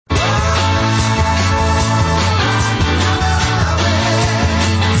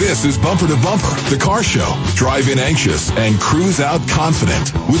This is Bumper to Bumper, the car show. Drive in anxious and cruise out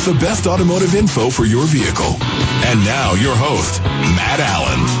confident with the best automotive info for your vehicle. And now your host, Matt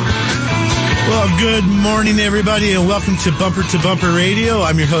Allen. Well, good morning, everybody, and welcome to Bumper Radio.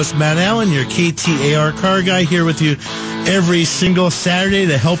 I'm your host, Matt Allen, your KTAR car guy, here with you every single Saturday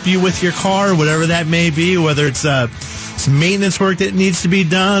to help you with your car, whatever that may be, whether it's some maintenance work that needs to be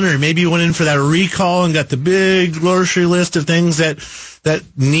done, or maybe you went in for that recall and got the big grocery list of things that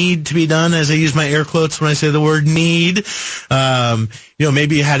need to be done, as I use my air quotes when I say the word need.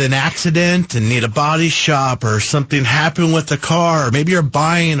 Maybe you had an accident and need a body shop, or something happened with the car, or maybe you're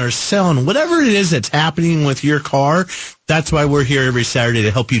buying or selling. Whatever it is that's happening with your car, that's why we're here every Saturday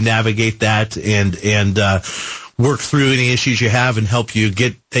to help you navigate that and work through any issues you have and help you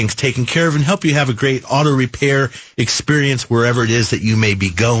get things taken care of and help you have a great auto repair experience wherever it is that you may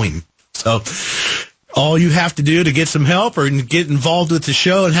be going. So all you have to do to get some help or get involved with the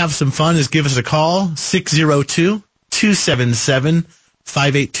show and have some fun is give us a call,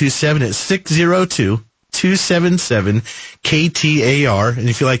 602-277-5827. It's 602-277-KTAR. And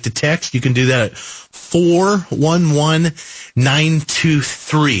if you like to text, you can do that at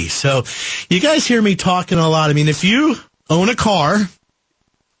 411-923. So you guys hear me talking a lot. I mean, if you own a car,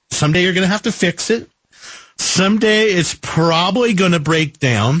 someday you're going to have to fix it. Someday it's probably going to break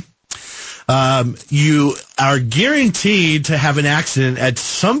down. You are guaranteed to have an accident at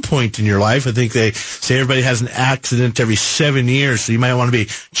some point in your life. I think they say everybody has an accident every 7 years, so you might want to be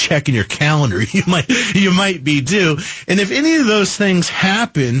checking your calendar. You might be due. And if any of those things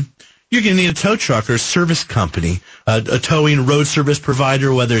happen, you're going to need a tow truck or a service company, a towing road service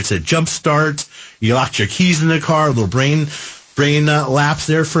provider, whether it's a jump start, you locked your keys in the car, a little brain lapse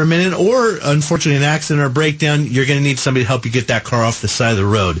there for a minute, or unfortunately an accident or breakdown, you're going to need somebody to help you get that car off the side of the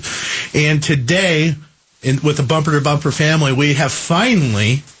road. And today, with the Bumper to Bumper family, we have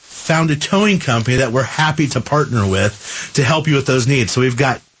finally found a towing company that we're happy to partner with to help you with those needs. So we've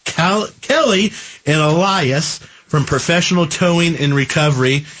got Kelly and Elias from Professional Towing and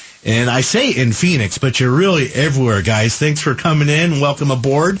Recovery. And I say in Phoenix, but you're really everywhere, guys. Thanks for coming in. Welcome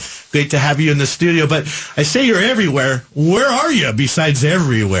aboard. Great to have you in the studio. But I say you're everywhere. Where are you besides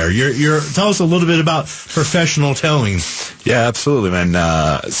everywhere? Tell us a little bit about Professional Towing. Yeah, absolutely, man.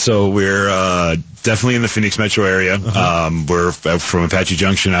 So we're definitely in the Phoenix metro area. Uh-huh. We're from Apache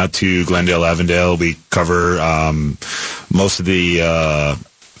Junction out to Glendale, Avondale. We cover most of the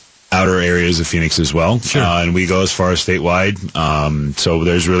outer areas of Phoenix as well. Sure. And we go as far as statewide. So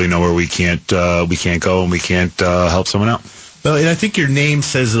there's really nowhere we can't go and we can't help someone out. Well, and I think your name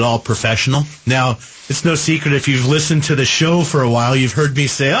says it all, Professional. Now, it's no secret if you've listened to the show for a while, you've heard me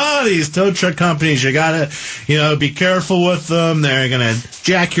say, these tow truck companies, you gotta, be careful with them. They're gonna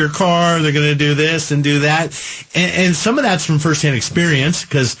jack your car. They're gonna do this and do that. And some of that's from firsthand experience,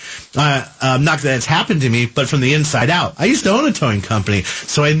 because not that it's happened to me, but from the inside out. I used to own a towing company,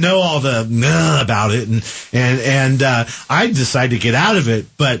 so I know all the about it, and I decided to get out of it.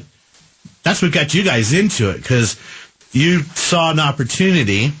 But that's what got you guys into it, because you saw an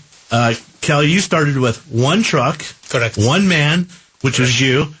opportunity. Kelly, you started with one truck, correct, one man, which was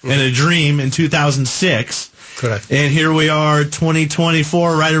you, and a dream in 2006. Correct. And here we are,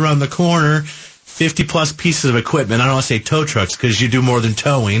 2024, right around the corner, 50-plus pieces of equipment. I don't want to say tow trucks because you do more than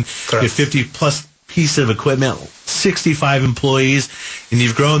towing. Correct. You have 50-plus pieces of equipment, 65 employees, and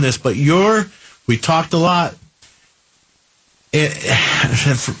you've grown this. But we talked a lot.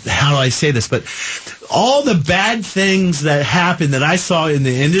 How do I say this? But all the bad things that happened that I saw in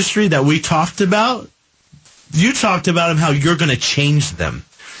the industry that we talked about, you talked about them, how you're going to change them.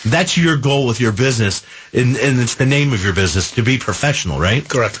 That's your goal with your business, and it's the name of your business, to be professional, right?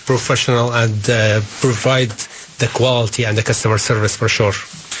 Correct. Professional and provide the quality and the customer service for sure.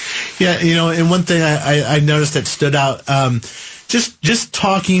 Yeah, and one thing I noticed that stood out, just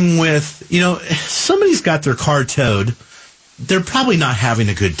talking with, somebody's got their car towed. They're probably not having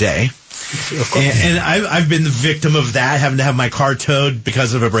a good day. And I've been the victim of that, having to have my car towed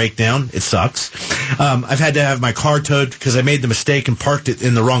because of a breakdown. It sucks. I've had to have my car towed because I made the mistake and parked it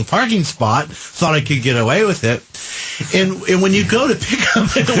in the wrong parking spot, thought I could get away with it. And when you go to pick up,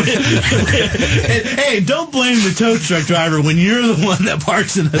 hey, don't blame the tow truck driver when you're the one that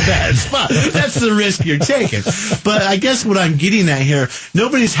parks in the bad spot. That's the risk you're taking. But I guess what I'm getting at here,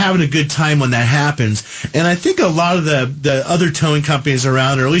 nobody's having a good time when that happens. And I think a lot of the other towing companies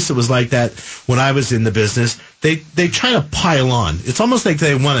around, or at least it was like that when I was in the business, they try to pile on. It's almost like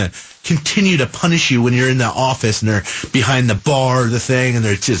they want to continue to punish you when you're in the office and they're behind the bar or the thing and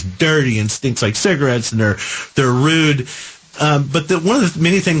they're just dirty and stinks like cigarettes and they're rude. But one of the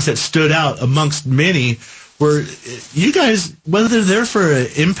many things that stood out amongst many where you guys, whether they're there for an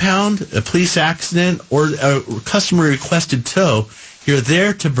impound, a police accident, or a customer requested tow, you're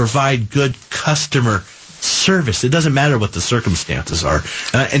there to provide good customer service. It doesn't matter what the circumstances are.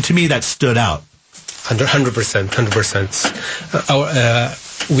 And to me, that stood out.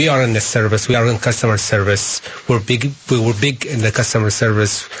 100%. We are in the service. We are in customer service. We were big in the customer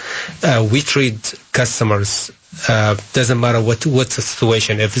service. We treat customers. Doesn't matter what the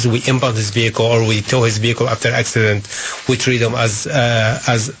situation. If we impound his vehicle or we tow his vehicle after accident, we treat him as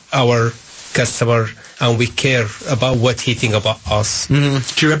our customer, and we care about what he think about us. Mm-hmm.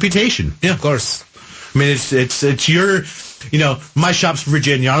 It's your reputation. Yeah, of course. I mean, it's your, my shop's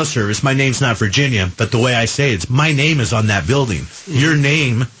Virginia Auto Service. My name's not Virginia, but the way I say it, my name is on that building. Mm-hmm. Your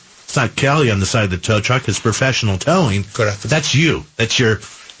name, it's not Kelly on the side of the tow truck. It's Professional Towing. Correct. But that's you. That's your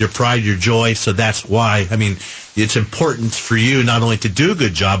pride, your joy. So that's why, I mean, it's important for you not only to do a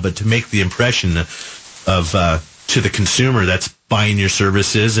good job, but to make the impression of to the consumer that's buying your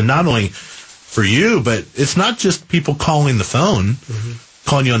services. And not only for you, but it's not just people calling the phone,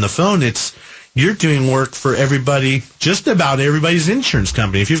 calling you on the phone. You're doing work for everybody, just about everybody's insurance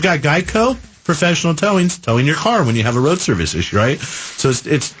company. If you've got Geico, Professional Towing's towing your car when you have a road service issue, right? So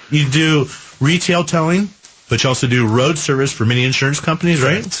it's you do retail towing, but you also do road service for many insurance companies,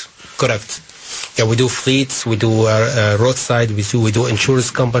 right? Correct. Yeah, we do fleets, we do roadside, we do insurance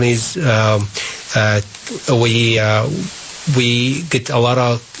companies. We get a lot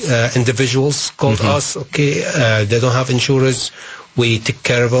of individuals called us. Okay, they don't have insurance. We take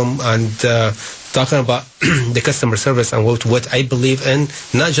care of them. And talking about the customer service and what I believe in,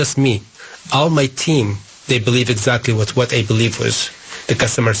 not just me, all my team, they believe exactly what I believe was the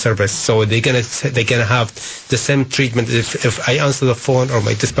customer service. So they're gonna have the same treatment if I answer the phone or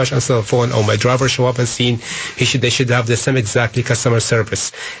my dispatch answer the phone or my driver show up and scene. They should have the same exactly customer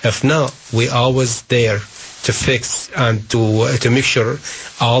service. If not, we always there to fix and to make sure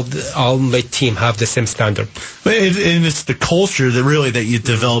all my team have the same standard. And it's the culture that you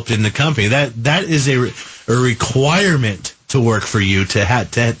developed in the company. That is a requirement to work for you to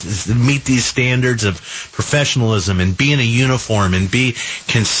meet these standards of professionalism and be in a uniform and be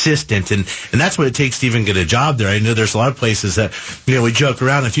consistent, and that's what it takes to even get a job there. I know there's a lot of places that we joke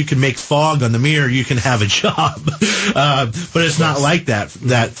around, if you can make fog on the mirror, you can have a job, but it's not like that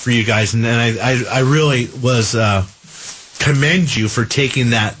for you guys. And I really was commend you for taking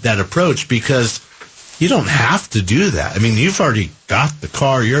that approach, because you don't have to do that. I mean, you've already got the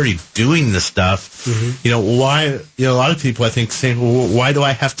car. You're already doing the stuff. Why? A lot of people, I think, saying, well, why do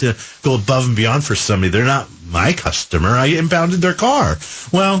I have to go above and beyond for somebody? They're not my customer. I impounded their car.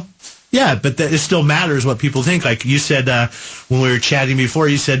 Well, yeah, but it still matters what people think. Like you said when we were chatting before,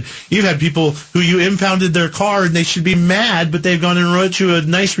 you said you've had people who you impounded their car and they should be mad, but they've gone and wrote you a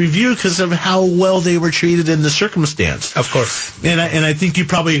nice review because of how well they were treated in the circumstance. Of course. And I think you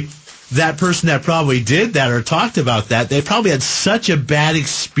probably... that person that probably did that or talked about that, they probably had such a bad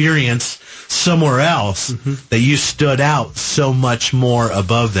experience somewhere else that you stood out so much more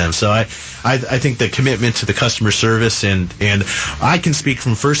above them. So I think the commitment to the customer service, and I can speak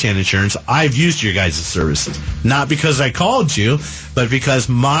from firsthand insurance. I've used your guys' services, not because I called you, but because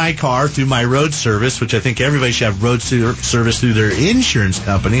my car, through my road service, which I think everybody should have road service through their insurance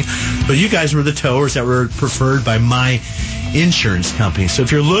company, but you guys were the towers that were preferred by my insurance company. So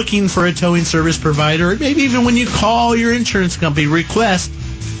if you're looking for a towing service provider, or maybe even when you call your insurance company, request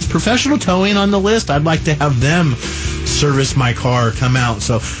Professional Towing on the list. I'd like to have them service my car, come out.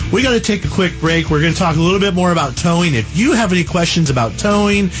 So we got to take a quick break. We're going to talk a little bit more about towing. If you have any questions about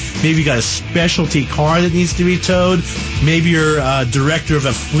towing, maybe you got a specialty car that needs to be towed, maybe you're a director of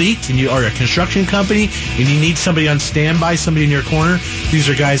a fleet and you are a construction company and you need somebody on standby, somebody in your corner, these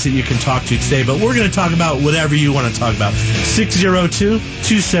are guys that you can talk to today. But we're going to talk about whatever you want to talk about.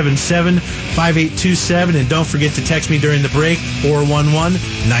 602-277-5827. And don't forget to text me during the break,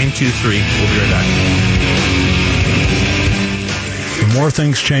 411-923. We'll be right back. The more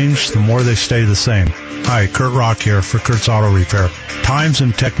things change, the more they stay the same. Hi, Kurt Rock here for Kurt's Auto Repair. Times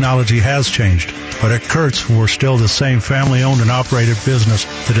and technology has changed, but at Kurt's, we're still the same family-owned and operated business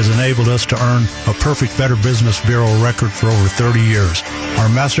that has enabled us to earn a perfect Better Business Bureau record for over 30 years. Our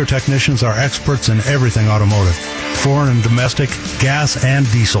master technicians are experts in everything automotive, foreign and domestic, gas and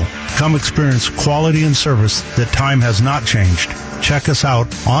diesel. Come experience quality and service that time has not changed. Check us out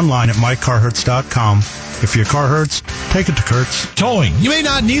online at mycarhurts.com. If your car hurts, take it to Kurt's. Towing. You may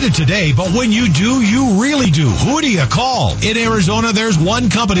not need it today, but when you do, you really do. Who do you call? In Arizona, there's one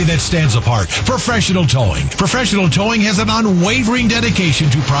company that stands apart. Professional Towing. Professional Towing has an unwavering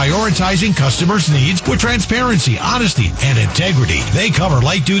dedication to prioritizing customers' needs with transparency, honesty, and integrity. They cover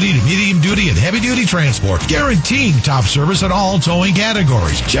light duty to medium duty and heavy duty transport, guaranteeing top service in all towing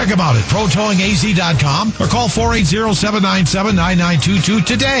categories. Check them out at protowingaz.com or call 480-797-9922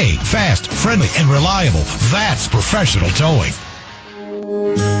 today. Fast, friendly, and reliable. That's professional towing.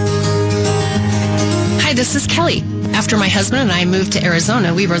 Hi, this is Kelly. After my husband and I moved to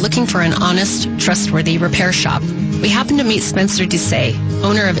Arizona, we were looking for an honest, trustworthy repair shop. We happened to meet Spencer Doucet,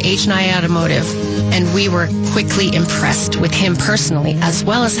 owner of H&I Automotive, and we were quickly impressed with him personally, as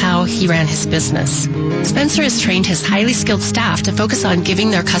well as how he ran his business. Spencer has trained his highly skilled staff to focus on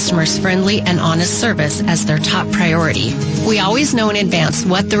giving their customers friendly and honest service as their top priority. We always know in advance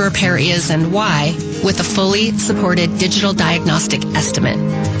what the repair is and why, with a fully supported digital diagnostic estimate.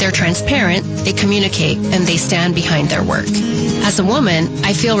 They're transparent, they communicate, and they stand behind their work. As a woman,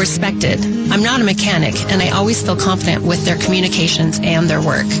 I feel respected. I'm not a mechanic, and I always feel confident with their communications and their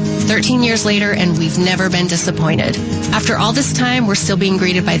work. 13 years later, and we've never been disappointed. After all this time, we're still being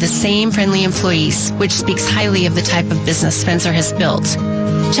greeted by the same friendly employees, which speaks highly of the type of business Spencer has built.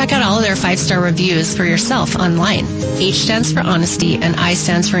 Check out all of their 5-star reviews for yourself online. H stands for honesty, and I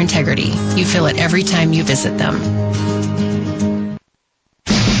stands for integrity. You feel it every time you visit them.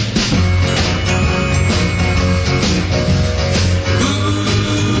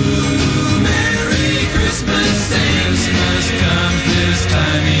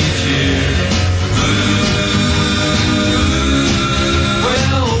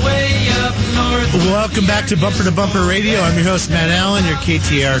 Welcome back to Bumper to Bumper Radio. I'm your host, Matt Allen, your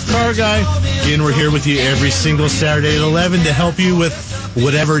KTAR car guy. Again, we're here with you every single Saturday at 11 to help you with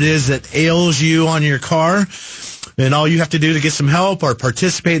whatever it is that ails you on your car. And all you have to do to get some help or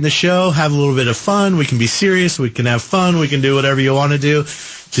participate in the show, have a little bit of fun. We can be serious. We can have fun. We can do whatever you want to do.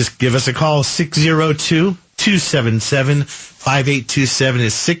 Just give us a call, 602-277-5827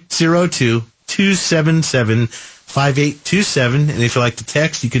 is 602-277-5827. And if you like to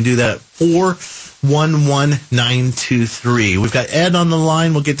text, you can do that at 411-923. We've got Ed on the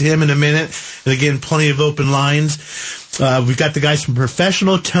line. We'll get to him in a minute. And again, plenty of open lines. We've got the guys from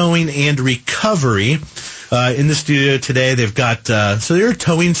Professional Towing and Recovery in the studio today. They've got, so they're a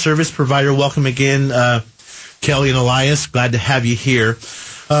towing service provider. Welcome again, Kelly and Elias. Glad to have you here.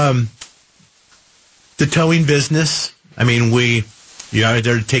 The towing business, I mean, you're out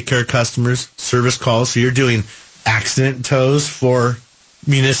there to take care of customers, service calls. So you're doing accident tows for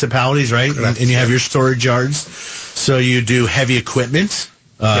municipalities, right? Correct. And you have your storage yards. So you do heavy equipment.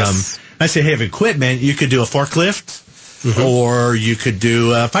 Yes. I say heavy equipment. You could do a forklift, or you could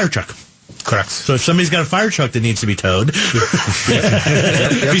do a fire truck. Correct. So if somebody's got a fire truck that needs to be towed, besides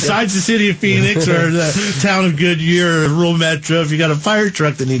the city of Phoenix or the town of Goodyear or rural metro, if you got a fire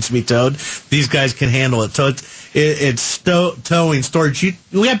truck that needs to be towed, these guys can handle it. So it's towing, storage. We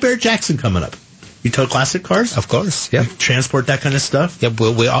got Barrett Jackson coming up. You tow classic cars? Of course, yeah. Transport that kind of stuff? Yeah,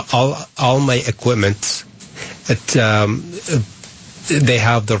 we all my equipment, they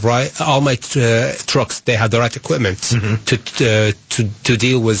have the right. All my trucks, they have the right equipment to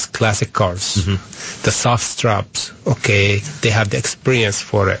deal with classic cars. The soft straps, okay. They have the experience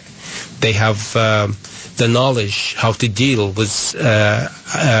for it. They have the knowledge how to deal with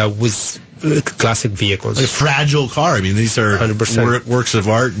classic vehicles. Like a fragile car. I mean, these are 100%. Works of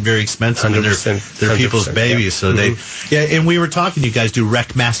art and very expensive. 100%. They're people's babies. So and we were talking, you guys do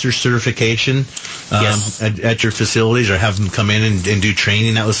RecMaster certification Yes. at your facilities, or have them come in and do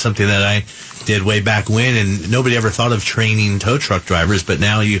training. That was something that I did way back when, and nobody ever thought of training tow truck drivers, but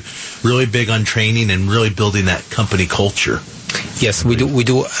now you really big on training and really building that company culture. Yes, we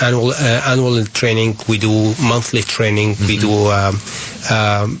do annual training. We do monthly training. We do.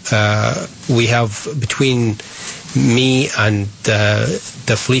 We have between me and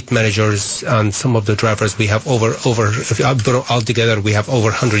the fleet managers and some of the drivers. We have over altogether we have over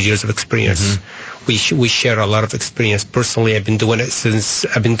 100 years of experience. We share a lot of experience. Personally, I've been doing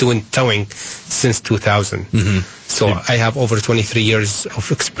towing since 2000. So I have over 23 years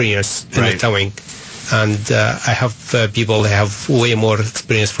of experience in the towing. and I have people that have way more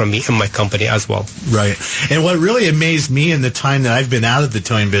experience from me in my company as well. Right. And what really amazed me in the time that I've been out of the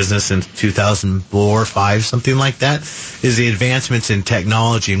towing business since 2004, 5, something like that, is the advancements in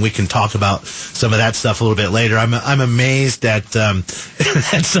technology, and we can talk about some of that stuff a little bit later. I'm amazed at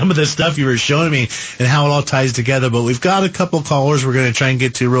at some of the stuff you were showing me and how it all ties together. But we've got a couple callers we're going to try and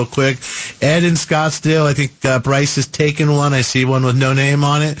get to real quick. Ed in Scottsdale, I think Bryce has taken one. I see one with no name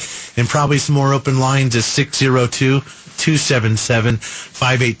on it, and probably some more open lines is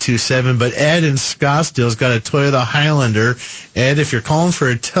 602-277-5827. But Ed in Scottsdale's got a Toyota Highlander. Ed, if you're calling for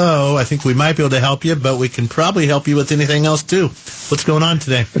a tow, I think we might be able to help you, but we can probably help you with anything else too. What's going on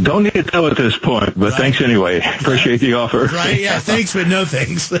today? Don't need a tow at this point, but thanks anyway. Appreciate the offer. Right, yeah, thanks, but no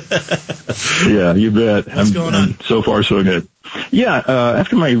thanks. Yeah, you bet. What's going on? So far, so good. Yeah,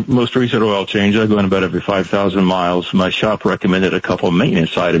 after my most recent oil change, I go in about every 5,000 miles. My shop recommended a couple of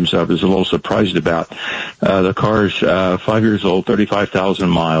maintenance items I was a little surprised about. The car's 5 years old, 35,000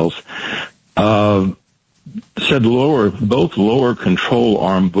 miles. Said both lower control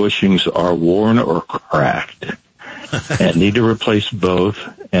arm bushings are worn or cracked and need to replace both.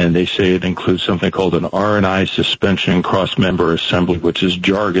 And they say it includes something called an R&I suspension cross-member assembly, which is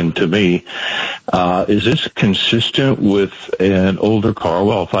jargon to me. Is this consistent with an older car,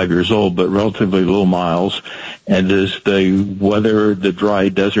 well, 5 years old, but relatively low miles? And does the weather, the dry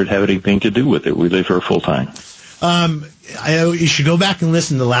desert, have anything to do with it? We live here full time. You should go back and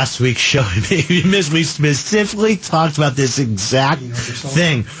listen to last week's show. We specifically talked about this exact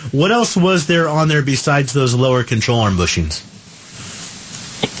thing. What else was there on there besides those lower control arm bushings?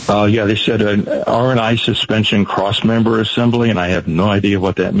 Yeah, they said an R&I suspension cross-member assembly, and I have no idea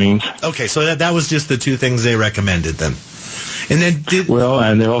what that means. Okay, so that was just the two things they recommended then. And then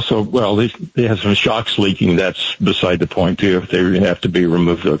and they also, they have some shocks leaking. That's beside the point too. If they have to be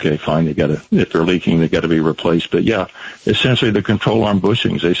removed, okay, fine. If they're leaking, they got to be replaced. But yeah, essentially the control arm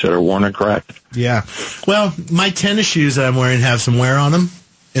bushings, they said, are worn and cracked. Yeah. Well, my tennis shoes that I'm wearing have some wear on them,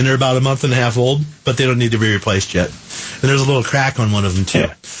 and they're about a month and a half old, but they don't need to be replaced yet. And there's a little crack on one of them too.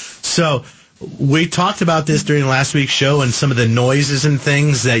 Yeah. So we talked about this during last week's show and some of the noises and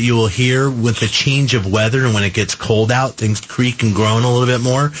things that you will hear with the change of weather, and when it gets cold out, things creak and groan a little bit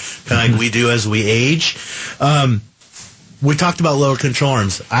more, kind of like we do as we age. We talked about lower control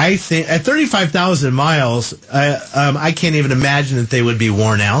arms. I think at 35,000 miles, I can't even imagine that they would be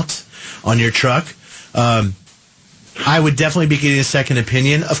worn out on your truck. I would definitely be getting a second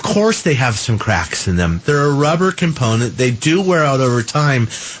opinion. Of course they have some cracks in them. They're a rubber component. They do wear out over time,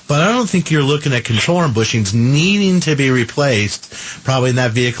 but I don't think you're looking at control arm bushings needing to be replaced probably in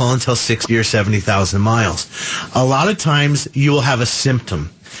that vehicle until 60 or 70,000 miles. A lot of times you will have a symptom.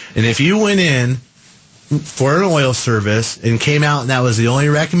 And if you went in for an oil service and came out and that was the only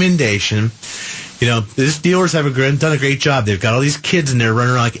recommendation, these dealers have done a great job. They've got all these kids in there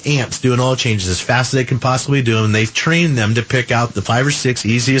running around like ants doing oil changes as fast as they can possibly do them. And they've trained them to pick out the 5 or 6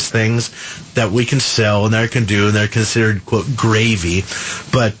 easiest things that we can sell and that I can do, and they're considered, quote, gravy.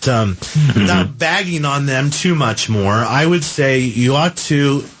 But not bagging on them too much more. I would say you ought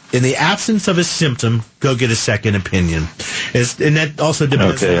to, in the absence of a symptom, go get a second opinion. And that also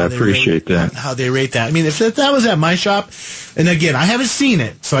depends on how they rate that. I mean, if that was at my shop, and again, I haven't seen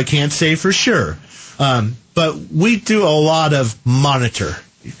it, so I can't say for sure. But we do a lot of monitor.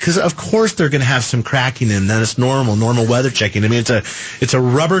 Because of course they're going to have some cracking in them. That's normal weather checking. I mean, it's a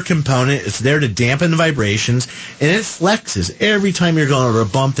rubber component. It's there to dampen the vibrations, and it flexes every time you're going over a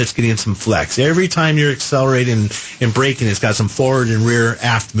bump. That's getting some flex. Every time you're accelerating and braking, it's got some forward and rear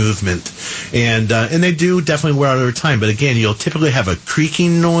aft movement, and they do definitely wear out over time. But again, you'll typically have a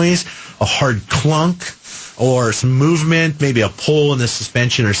creaking noise, a hard clunk, or some movement, maybe a pull in the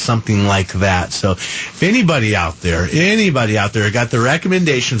suspension or something like that. So if anybody out there got the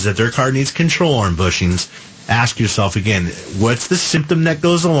recommendations that their car needs control arm bushings, ask yourself again, what's the symptom that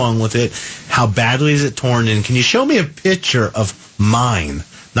goes along with it? How badly is it torn? And can you show me a picture of mine?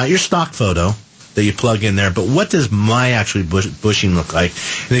 Not your stock photo that you plug in there, but what does my actually bushing look like?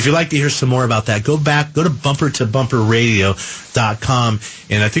 And if you'd like to hear some more about that, go to bumpertobumperradio.com,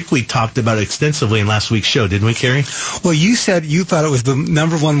 and I think we talked about it extensively in last week's show, didn't we, Kerry? Well, you said you thought it was the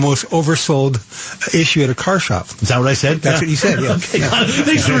number one most oversold issue at a car shop. Is that what I said? That's what you said, yeah. Okay. Yeah.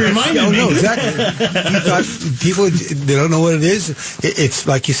 Thanks for reminding me. No, exactly. You thought people, they don't know what it is. It's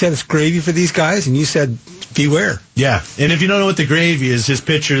like you said, it's gravy for these guys, and you said, beware. Yeah, and if you don't know what the gravy is, just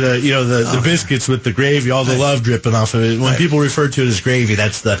picture the biscuits with the gravy, all the love dripping off of it. When people refer to it as gravy,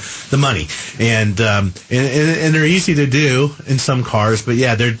 that's the money, and they're easy to do in some cars, but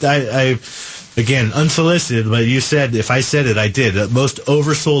yeah, Again, unsolicited, but you said, if I said it, I did. Most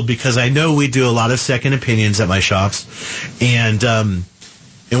oversold, because I know we do a lot of second opinions at my shops. And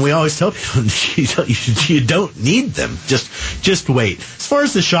we always tell people you don't need them. Just wait. As far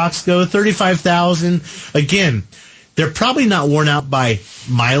as the shocks go, 35,000. Again, they're probably not worn out by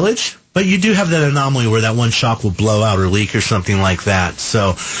mileage, but you do have that anomaly where that one shock will blow out or leak or something like that.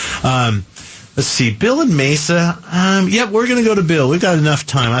 So, let's see. Bill in Mesa. Yep, we're going to go to Bill. We've got enough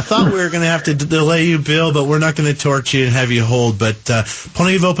time. I thought we were going to have to delay you, Bill, but we're not going to torch you and have you hold. But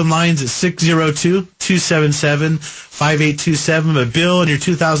plenty of open lines at 602-277-5827. But Bill, in your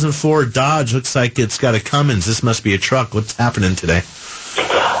 2004 Dodge, looks like it's got a Cummins. This must be a truck. What's happening today?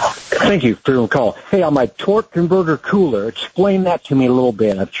 Thank you for your call. Hey, on my torque converter cooler, explain that to me a little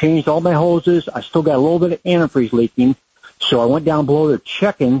bit. I've changed all my hoses. I still got a little bit of antifreeze leaking. So I went down below there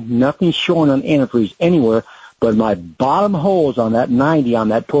checking. Nothing's showing on antifreeze anywhere. But my bottom hose on that 90 on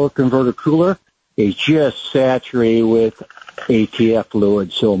that torque converter cooler is just saturated with ATF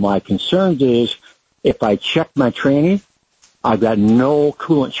fluid. So my concern is if I check my tranny, I've got no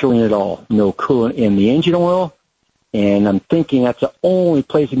coolant showing at all. No coolant in the engine oil. And I'm thinking that's the only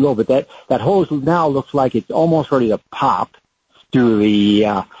place to go. But that hose now looks like it's almost ready to pop through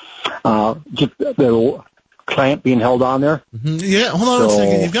the clamp being held on there. Mm-hmm. Yeah, hold on a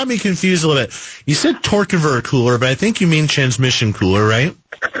second. You've got me confused a little bit. You said torque converter cooler, but I think you mean transmission cooler, right?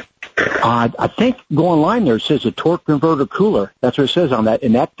 I think go online there. It says a torque converter cooler. That's what it says on that.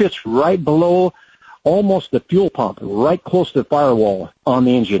 And that fits right below almost the fuel pump, right close to the firewall on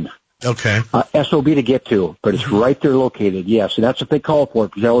the engine. Okay. SOB to get to, but it's right there located, yes. And that's what they call for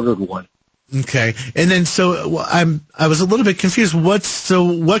because I ordered one. Okay. And then, so I was a little bit confused. What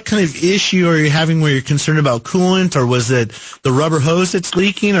kind of issue are you having where you're concerned about coolant, or was it the rubber hose that's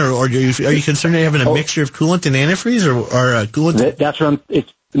leaking, or are you concerned you're having a mixture of coolant and antifreeze, or coolant? That's what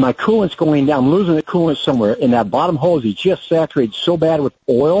my coolant's going down. I'm losing the coolant somewhere, and that bottom hose is just saturated so bad with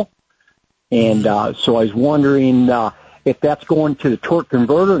oil. And so I was wondering if that's going to the torque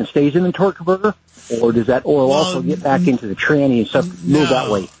converter and stays in the torque converter, or does that oil also get back into the tranny and stuff move that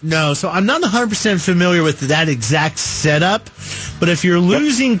way? No, so I'm not 100% familiar with that exact setup, but if you're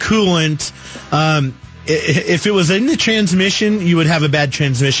losing coolant, if it was in the transmission, you would have a bad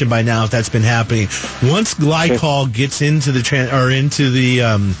transmission by now if that's been happening. Once glycol gets into the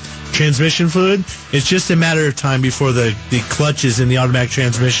transmission fluid, it's just a matter of time before the clutches in the automatic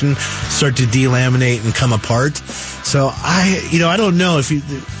transmission start to delaminate and come apart. So I don't know if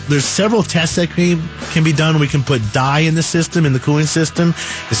there's several tests that can be done. We can put dye in the system, in the cooling system,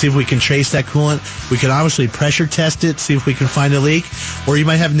 to see if we can trace that coolant. We can obviously pressure test it, see if we can find a leak, or you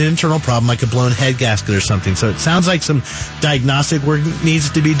might have an internal problem like a blown head gasket or something. So it sounds like some diagnostic work needs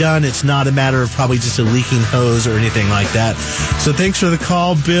to be done. It's not a matter of probably just a leaking hose or anything like that. So thanks for the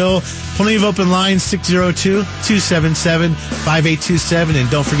call, Bill. Plenty of open lines, 602-277-5827. And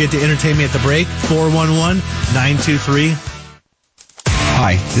don't forget to entertain me at the break, 411-923.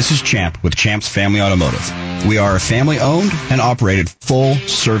 Hi, this is Champ with Champ's Family Automotive. We are a family-owned and operated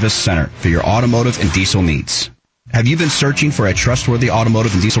full-service center for your automotive and diesel needs. Have you been searching for a trustworthy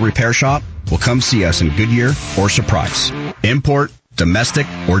automotive and diesel repair shop? Well, come see us in Goodyear or Surprise. Import, domestic,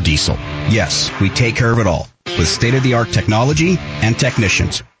 or diesel. Yes, we take care of it all with state-of-the-art technology and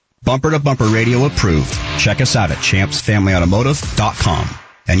technicians. Bumper-to-bumper radio approved. Check us out at champsfamilyautomotive.com.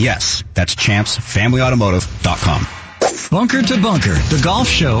 And yes, that's champsfamilyautomotive.com. Bunker to Bunker, the golf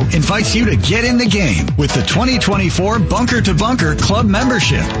show, invites you to get in the game with the 2024 Bunker to Bunker Club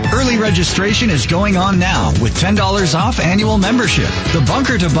membership. Early registration is going on now with $10 off annual membership. The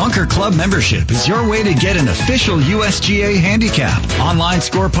Bunker to Bunker Club membership is your way to get an official USGA handicap, online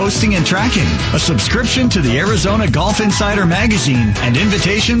score posting and tracking, a subscription to the Arizona Golf Insider magazine, and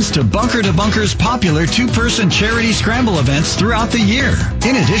invitations to Bunker's popular two-person charity scramble events throughout the year.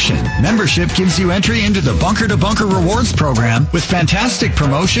 In addition, membership gives you entry into the Bunker to Bunker Rewards program with fantastic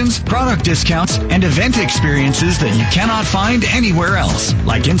promotions, product discounts, and event experiences that you cannot find anywhere else.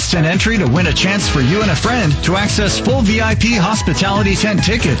 Like instant entry to win a chance for you and a friend to access full VIP hospitality tent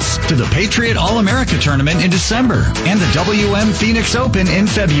tickets to the Patriot All-America Tournament in December and the WM Phoenix Open in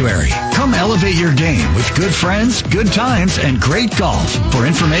February. Come elevate your game with good friends, good times, and great golf. For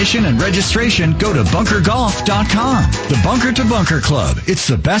information and registration, go to bunkergolf.com. The Bunker to Bunker Club. It's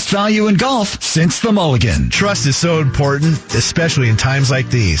the best value in golf since the Mulligan. Trust is so important, especially in times like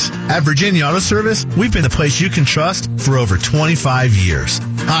these. At Virginia Auto Service, we've been the place you can trust for over 25 years.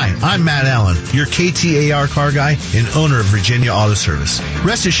 Hi, I'm Matt Allen, your KTAR car guy and owner of Virginia Auto Service.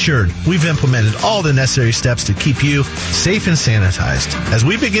 Rest assured, we've implemented all the necessary steps to keep you safe and sanitized. As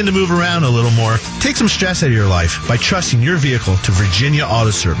we begin to move around a little more, take some stress out of your life by trusting your vehicle to Virginia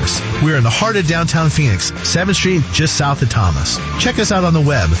Auto Service. We're in the heart of downtown Phoenix, 7th Street, just south of Thomas. Check us out on the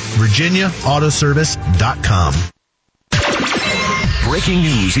web, virginiaautoservice.com. Breaking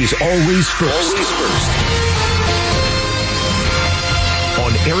news is always first.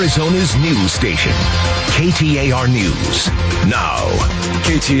 On Arizona's news station, KTAR News. Now.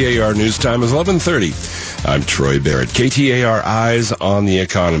 KTAR News Time is 11:30. I'm Troy Barrett. KTAR eyes on the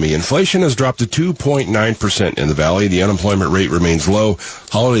economy. Inflation has dropped to 2.9% in the Valley. The unemployment rate remains low.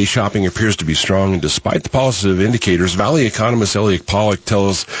 Holiday shopping appears to be strong, and despite the positive indicators, Valley economist Elliot Pollack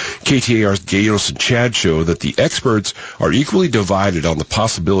tells KTAR's Gatos and Chad show that the experts are equally divided on the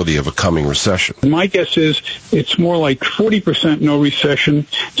possibility of a coming recession. My guess is it's more like 40% no recession,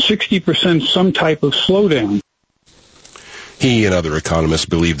 60% some type of slowdown. He and other economists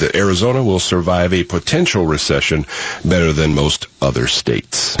believe that Arizona will survive a potential recession better than most other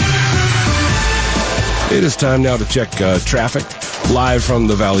states. It is time now to check traffic. Live from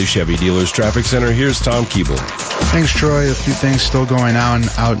the Valley Chevy Dealers Traffic Center, here's Tom Keeble. Thanks, Troy. A few things still going on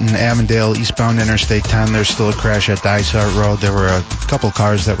out in Avondale, eastbound Interstate 10. There's still a crash at Dysart Road. There were a couple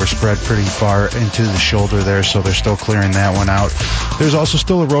cars that were spread pretty far into the shoulder there, so they're still clearing that one out. There's also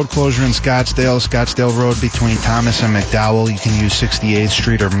still a road closure in Scottsdale Road between Thomas and McDowell. You can use 68th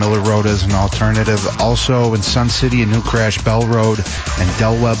Street or Miller Road as an alternative. Also in Sun City, a new crash, Bell Road and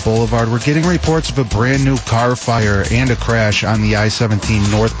Del Webb Boulevard. We're getting reports of a brand new car fire and a crash on the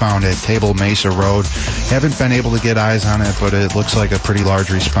I-17 northbound at Table Mesa Road. Haven't been able to get eyes on it, but it looks like a pretty large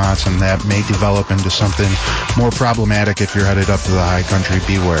response, and that may develop into something more problematic if you're headed up to the high country.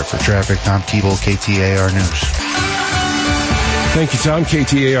 Beware. For traffic, Tom Keeble, KTAR News. Thank you, Tom.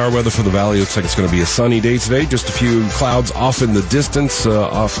 KTAR weather for the Valley. Looks like it's going to be a sunny day today. Just a few clouds off in the distance,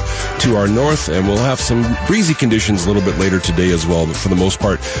 off to our north, and we'll have some breezy conditions a little bit later today as well. But for the most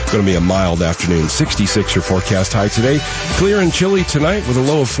part, going to be a mild afternoon. 66 your forecast high today. Clear and chilly tonight with a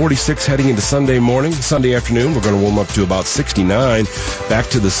low of 46 heading into Sunday morning. Sunday afternoon, we're going to warm up to about 69. Back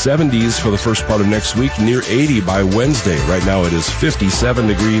to the 70s for the first part of next week. Near 80 by Wednesday. Right now it is 57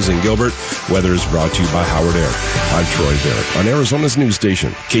 degrees in Gilbert. Weather is brought to you by Howard Air. I'm Troy Barrett on Arizona's news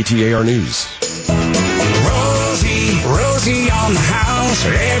station, KTAR News. Rosie on the house,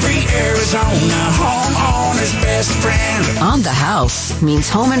 every Arizona homeowner's best friend. On the House means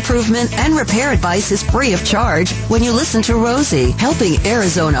home improvement and repair advice is free of charge when you listen to Rosie, helping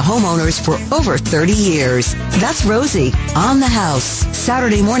Arizona homeowners for over 30 years. That's Rosie on the House.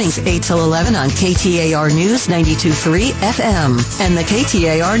 Saturday mornings 8 till 11 on KTAR News 92.3 FM and the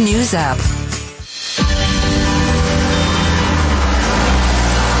KTAR News app.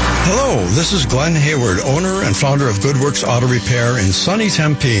 Hello, this is Glenn Hayward, owner and founder of GoodWorks Auto Repair in sunny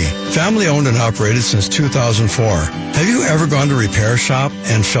Tempe. Family owned and operated since 2004. Have you ever gone to a repair shop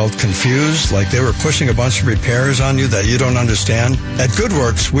and felt confused, like they were pushing a bunch of repairs on you that you don't understand? At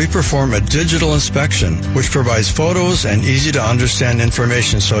GoodWorks, we perform a digital inspection, which provides photos and easy to understand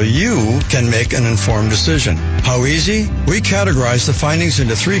information so you can make an informed decision. How easy? We categorize the findings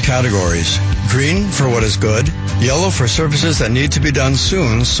into 3 categories. Green for what is good, yellow for services that need to be done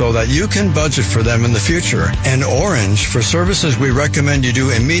soon so that you can budget for them in the future, and orange for services we recommend you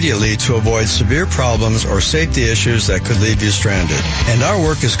do immediately to avoid severe problems or safety issues that could leave you stranded. And our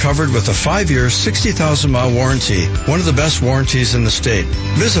work is covered with a 5-year, 60,000-mile warranty, one of the best warranties in the state.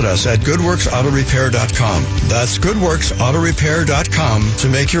 Visit us at GoodWorksAutoRepair.com. That's GoodWorksAutoRepair.com to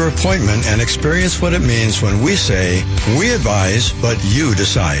make your appointment and experience what it means when we say, we advise, but you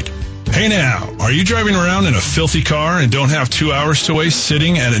decide. Hey now, are you driving around in a filthy car and don't have 2 hours to waste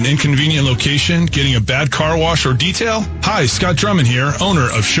sitting at an inconvenient location getting a bad car wash or detail? Hi, Scott Drummond here,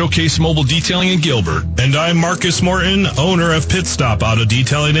 owner of Showcase Mobile Detailing in Gilbert. And I'm Marcus Morton, owner of Pit Stop Auto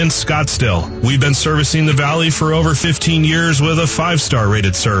Detailing in Scottsdale. We've been servicing the Valley for over 15 years with a 5-star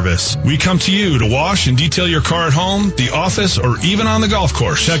rated service. We come to you to wash and detail your car at home, the office, or even on the golf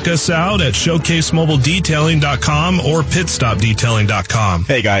course. Check us out at showcasemobiledetailing.com or pitstopdetailing.com.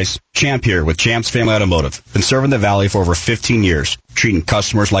 Hey guys. Champ here with Champ's Family Automotive. Been serving the Valley for over 15 years, treating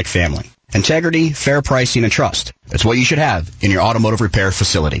customers like family. Integrity, fair pricing, and trust. That's what you should have in your automotive repair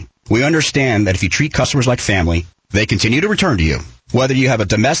facility. We understand that if you treat customers like family, they continue to return to you. Whether you have a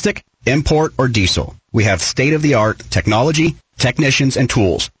domestic, import, or diesel, we have state-of-the-art technology, technicians, and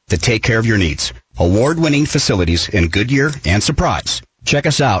tools to take care of your needs. Award-winning facilities in Goodyear and Surprise. Check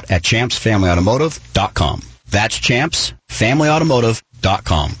us out at champsfamilyautomotive.com. That's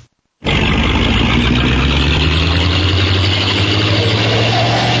champsfamilyautomotive.com.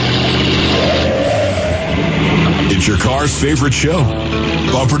 It's your car's favorite show,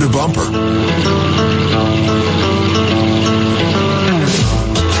 Bumper to Bumper.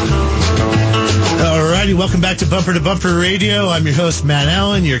 Alrighty, welcome back to Bumper Radio. I'm your host, Matt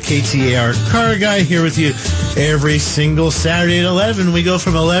Allen, your KTAR car guy, here with you every single Saturday at 11. We go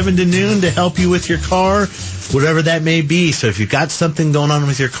from 11 to noon to help you with your car, whatever that may be. So if you've got something going on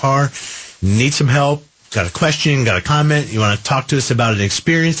with your car, need some help, got a question, got a comment, you want to talk to us about an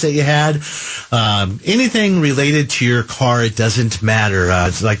experience that you had, anything related to your car, it doesn't matter.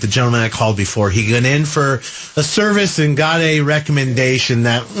 It's like the gentleman I called before. He went in for a service and got a recommendation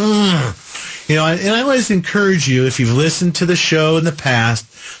that, and I always encourage you, if you've listened to the show in the past,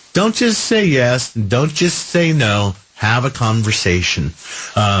 don't just say yes, and don't just say no. Have a conversation. You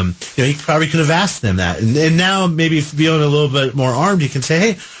probably could have asked them that. And now maybe feeling a little bit more armed, you can say,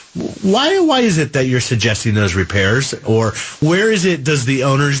 hey, why is it that you're suggesting those repairs? Or where is it, does the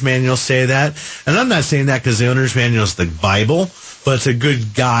owner's manual say that? And I'm not saying that because the owner's manual is the Bible, but it's a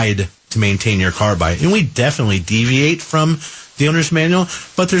good guide to maintain your car by. And we definitely deviate from the owner's manual,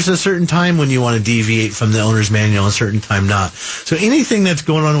 but there's a certain time when you want to deviate from the owner's manual, a certain time not. So anything that's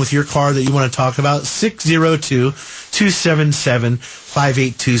going on with your car that you want to talk about,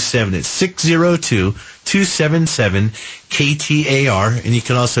 602-277-5827. It's 602-277-KTAR, and you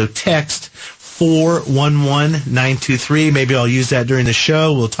can also text 411-923. Maybe I'll use that during the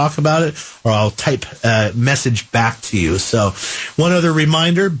show. We'll talk about it, or I'll type a message back to you. So one other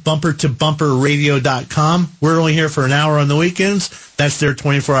reminder, bumpertobumperradio.com. We're only here for an hour on the weekends. That's there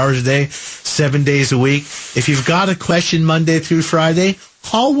 24 hours a day, 7 days a week. If you've got a question Monday through Friday,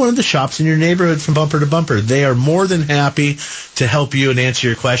 call one of the shops in your neighborhood from Bumper to Bumper. They are more than happy to help you and answer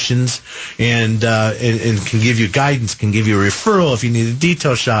your questions, and can give you guidance, can give you a referral if you need a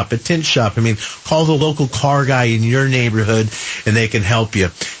detail shop, a tint shop. I mean, call the local car guy in your neighborhood, and they can help you.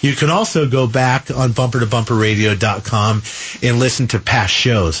 You can also go back on bumpertobumperradio.com and listen to past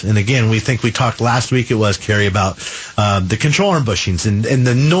shows. And again, we talked last week, it was, Kerry, about the control arm bushings and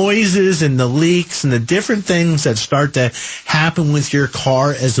the noises and the leaks and the different things that start to happen with your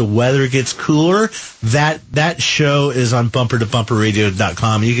car as the weather gets cooler. That show is on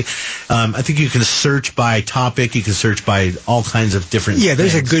bumpertobumperradio.com. I think you can search by topic. You can search by all kinds of different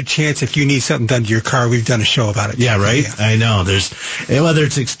there's things. a good chance if you need something done to your car, we've done a show about it. Yeah, right? Yeah. I know. Whether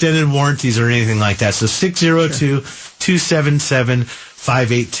it's extended warranties or anything like that. So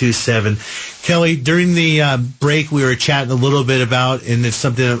 602-277-5827. Kelly, during the break, we were chatting a little bit about, and it's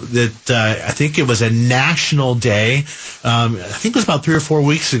something that I think it was a national day. I think it was about 3 or 4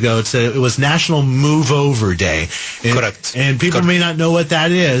 weeks ago. It was National Move Over Day. Correct. And people may not know what that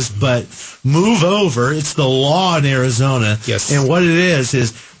is, but move over, it's the law in Arizona. Yes. And what it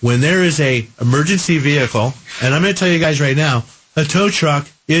is when there is a emergency vehicle, and I'm going to tell you guys right now, a tow truck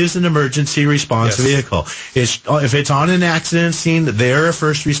is an emergency response vehicle. If it's on an accident scene, they're a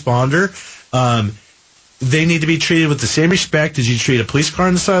first responder. They need to be treated with the same respect as you treat a police car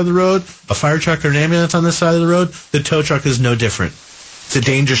on the side of the road, a fire truck or an ambulance on the side of the road. The tow truck is no different. It's a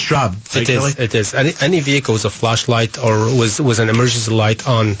dangerous job. Right, It is. Any vehicle with a flashlight or with an emergency light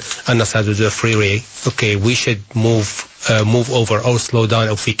on the side of the freeway, okay, we should move over or slow down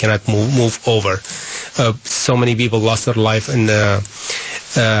if we cannot move over. So many people lost their life in the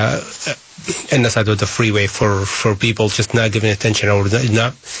side of the freeway for people just not giving attention or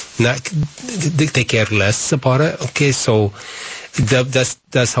not they care less about it. Okay, so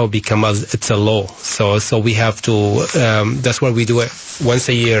that's how it becomes it's a law. So we have to. That's why we do it once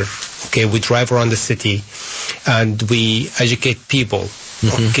a year. Okay, we drive around the city and we educate people.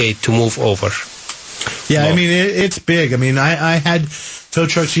 Okay, to move over. Yeah, I mean, it's big. I mean, I had tow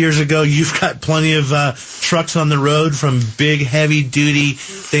trucks years ago. You've got plenty of trucks on the road, from big, heavy-duty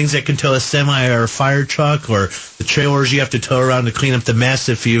things that can tow a semi or a fire truck, or the trailers you have to tow around to clean up the mess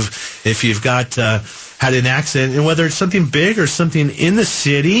if you've got had an accident. And whether it's something big or something in the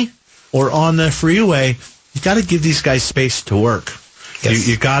city or on the freeway, you've got to give these guys space to work. Yes.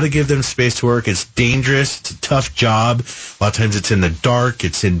 You got to give them space to work. It's dangerous. It's a tough job. A lot of times it's in the dark.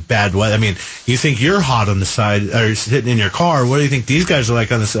 It's in bad weather. I mean, you think you're hot on the side, or sitting in your car. What do you think these guys are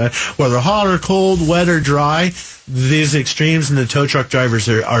like on the side? Whether hot or cold, wet or dry, these extremes, and the tow truck drivers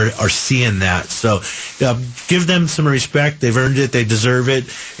are seeing that. So give them some respect. They've earned it. They deserve it.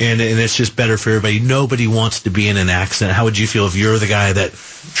 And it's just better for everybody. Nobody wants to be in an accident. How would you feel if you're the guy that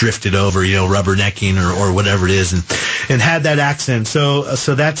drifted over, rubbernecking or whatever it is, and had that accident? So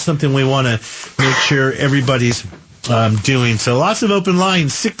that's something we want to make sure everybody's doing. So lots of open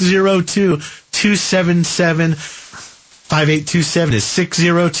lines. 602-277-5827 is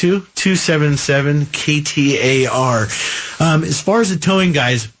 602-277-KTAR. As far as the towing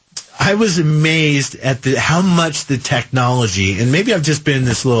guys, I was amazed at how much the technology, and maybe I've just been in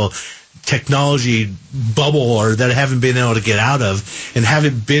this little technology bubble or that I haven't been able to get out of and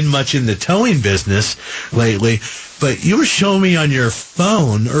haven't been much in the towing business lately. But you were showing me on your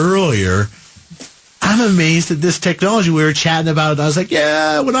phone earlier. I'm amazed at this technology. We were chatting about it. I was like,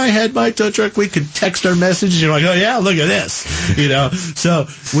 yeah, when I had my tow truck, we could text our messages. You're like, oh, yeah, look at this. So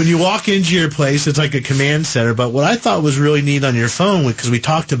when you walk into your place, it's like a command center. But what I thought was really neat on your phone, because we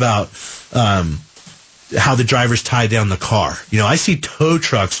talked about how the drivers tie down the car. I see tow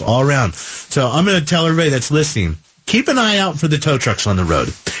trucks all around. So I'm going to tell everybody that's listening, keep an eye out for the tow trucks on the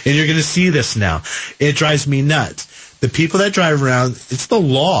road. And you're going to see this now. It drives me nuts. The people that drive around, it's the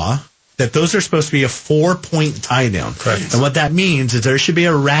law that those are supposed to be a 4-point tie down. Correct. And what that means is there should be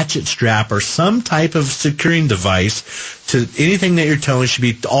a ratchet strap or some type of securing device to anything that you're towing. Should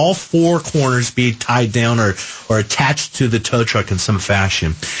be all 4 corners be tied down or attached to the tow truck in some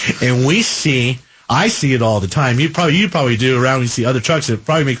fashion. And I see it all the time. You probably do around when you see other trucks. It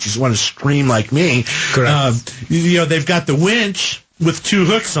probably makes you want to scream like me. Correct. They've got the winch with 2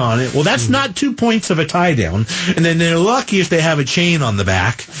 hooks on it. Well, that's not 2 points of a tie down. And then they're lucky if they have a chain on the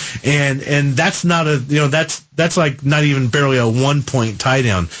back. And that's not that's like not even barely a 1-point tie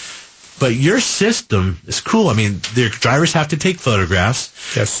down. But your system is cool. I mean, the drivers have to take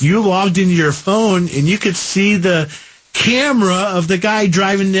photographs. Yes. You logged into your phone and you could see the camera of the guy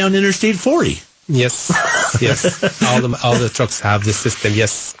driving down Interstate 40. Yes. All the trucks have this system.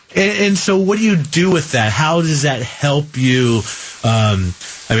 Yes. And so, what do you do with that? How does that help you?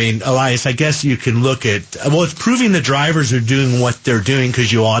 Elias, I guess you can look at. It's proving the drivers are doing what they're doing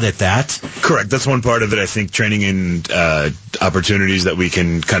because you audit that. Correct. That's one part of it. I think training and opportunities that we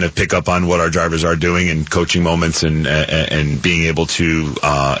can kind of pick up on what our drivers are doing and coaching moments and being able to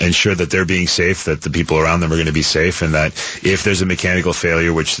ensure that they're being safe, that the people around them are going to be safe, and that if there's a mechanical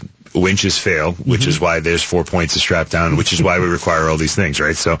failure, which winches fail, which is why there's 4 points to strap down, which is why we require all these things,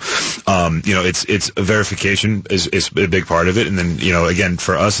 right? So, it's verification is a big part of it. And then, again,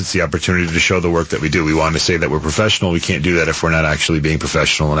 for us, it's the opportunity to show the work that we do. We want to say that we're professional. We can't do that if we're not actually being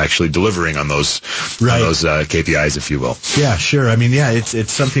professional and actually delivering on those KPIs, if you will. Yeah, sure.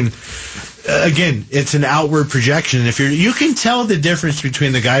 It's something. Again, it's an outward projection. If you can tell the difference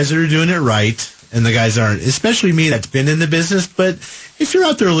between the guys that are doing it right and the guys aren't, especially me that's been in the business. But if you're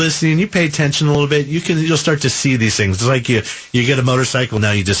out there listening, you pay attention a little bit, you'll start to see these things. It's like you get a motorcycle,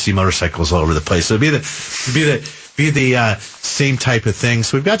 now you just see motorcycles all over the place. So it'd be the same type of thing.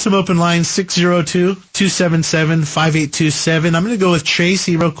 So we've got some open lines, 602-277-5827. I'm going to go with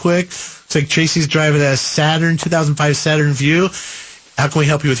Tracy real quick. It's like Tracy's driving a 2005 Saturn Vue. How can we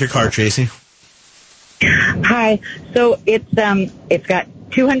help you with your car, Tracy? Hi. So it's got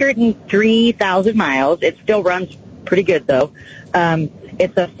 203,000 miles. It still runs pretty good, though.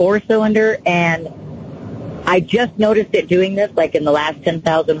 It's a 4-cylinder, and I just noticed it doing this, like in the last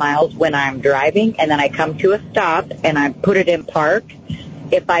 10,000 miles when I'm driving, and then I come to a stop, and I put it in park.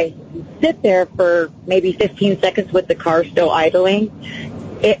 If I sit there for maybe 15 seconds with the car still idling,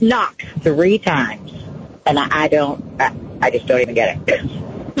 it knocks 3 times, and I just don't even get it.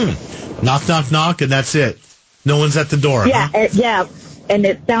 Knock, knock, knock, and that's it. No one's at the door. Yeah, huh? And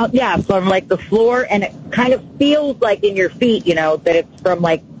it sounds, from like the floor, and it kind of feels like in your feet, that it's from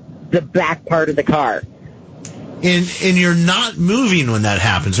like the back part of the car. And you're not moving when that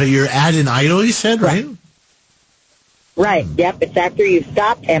happens. So you're at an idle, you said, right? Right, yep. It's after you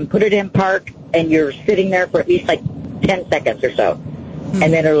stop and put it in park, and you're sitting there for at least like 10 seconds or so.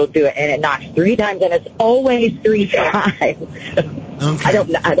 And then it'll do it, and it knocks 3 times, and it's always 3 times. Okay. I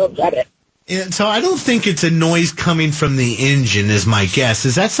don't get it. And so I don't think it's a noise coming from the engine is my guess.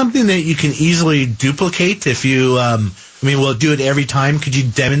 Is that something that you can easily duplicate if you, will it do it every time? Could you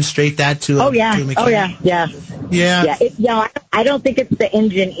demonstrate that to a mechanic? Yeah. I don't think it's the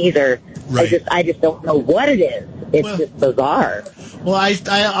engine either. Right. I just don't know what it is. It's just bizarre. Well,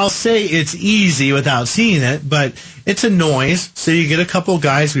 I'll say it's easy without seeing it, but it's a noise. So you get a couple of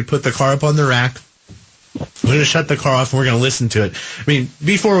guys, we put the car up on the rack. We're going to shut the car off and we're going to listen to it.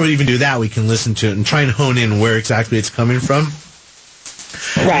 Before we even do that, we can listen to it and try and hone in where exactly it's coming from.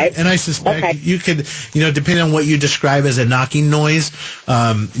 Right. And I suspect you could, depending on what you describe as a knocking noise,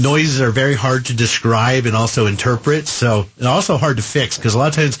 noises are very hard to describe and also interpret. So, and also hard to fix because a lot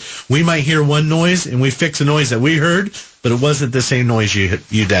of times we might hear one noise and we fix a noise that we heard, but it wasn't the same noise you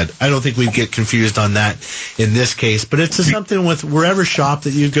did. I don't think we'd get confused on that in this case, but it's something with wherever shop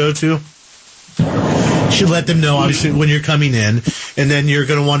that you go to. You should let them know, obviously, when you're coming in, and then you're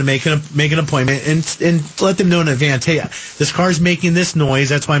going to want to make an appointment and let them know in advance, hey, this car's making this noise,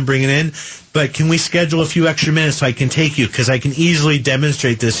 that's why I'm bringing it in, but can we schedule a few extra minutes so I can take you, because I can easily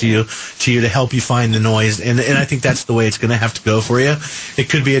demonstrate this to you to help you find the noise, and I think that's the way it's going to have to go for you. It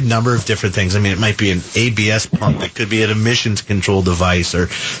could be a number of different things. I mean, it might be an ABS pump, it could be an emissions control device, or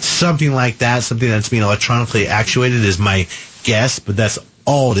something like that, something that's being electronically actuated is my guess, but that's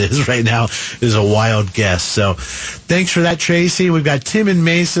all it is right now is a wild guess. So thanks for that, Tracy. We've got Tim in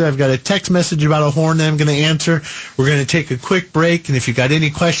Mesa. I've got a text message about a horn that I'm going to answer. We're going to take a quick break, and if you've got any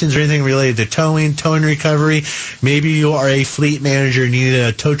questions or anything related to towing recovery, maybe you are a fleet manager and you need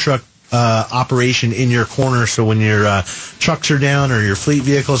a tow truck operation in your corner, so when your trucks are down or your fleet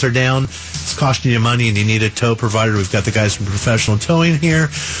vehicles are down, it's costing you money and you need a tow provider. We've got the guys from Professional Towing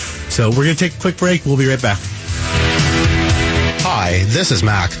here. So we're going to take a quick break. We'll be right back. Hi, this is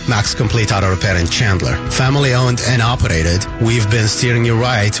Max Complete Auto Repair in Chandler. Family owned and operated, we've been steering you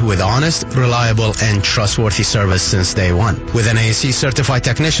right with honest, reliable, and trustworthy service since day one. With NAC certified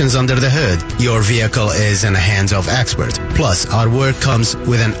technicians under the hood, your vehicle is in the hands of experts. Plus, our work comes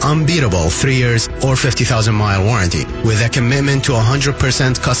with an unbeatable 3 years or 50,000-mile warranty. With a commitment to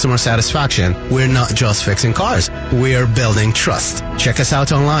 100% customer satisfaction, we're not just fixing cars, we're building trust. Check us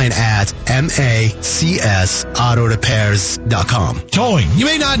out online at macsautorepairs.com. Towing. You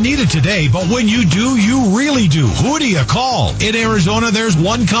may not need it today, but when you do, you really do. Who do you call? In Arizona, there's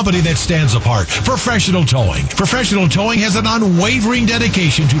one company that stands apart. Professional Towing. Professional Towing has an unwavering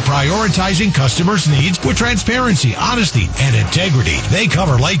dedication to prioritizing customers' needs with transparency, honesty, and integrity. They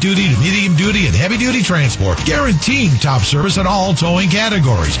cover light duty to medium duty and heavy duty transport, guaranteeing top service in all towing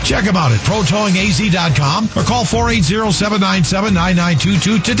categories. Check them out at protowingaz.com or call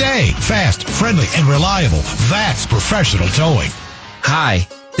 480-797-9922 today. Fast, friendly, and reliable. That's Professional Towing. Hi,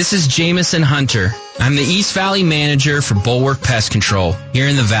 this is Jameson Hunter. I'm the East Valley manager for Bulwark Pest Control here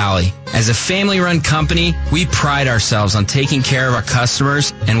in the Valley. As a family-run company, we pride ourselves on taking care of our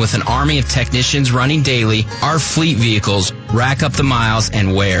customers, and with an army of technicians running daily, our fleet vehicles rack up the miles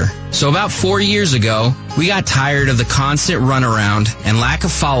and wear. So about 4 years ago, we got tired of the constant runaround and lack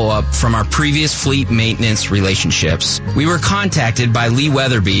of follow-up from our previous fleet maintenance relationships. We were contacted by Lee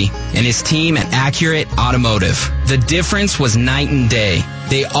Weatherby and his team at Accurate Automotive. The difference was night and day.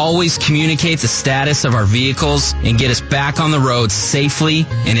 They always communicate the status of our vehicles and get us back on the road safely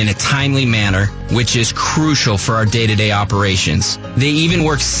and in a timely manner, which is crucial for our day-to-day operations. They even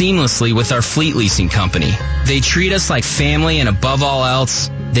work seamlessly with our fleet leasing company. They treat us like family, and above all else,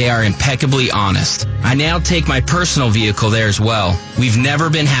 they are impeccably honest. I now take my personal vehicle there as well. We've never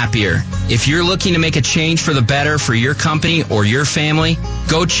been happier. If you're looking to make a change for the better for your company or your family,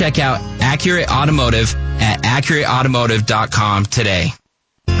 go check out Accurate Automotive at accurateautomotive.com today.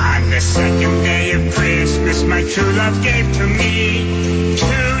 On the second day of Christmas, my true love gave to me 2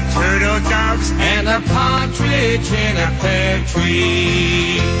 turtle doves and a partridge in a pear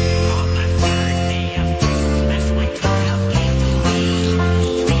tree.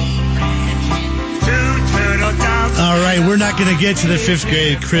 All right, we're not going to get to the 5th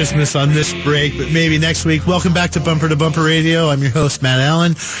grade Christmas on this break, but maybe next week. Welcome back to Bumper Radio. I'm your host, Matt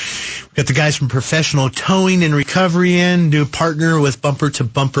Allen. We've got the guys from Professional Towing and Recovery in, new partner with Bumper to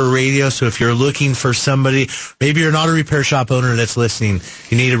Bumper Radio. So if you're looking for somebody, maybe you're an auto repair shop owner that's listening,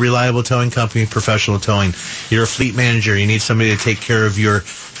 you need a reliable towing company, Professional Towing. You're a fleet manager, you need somebody to take care of your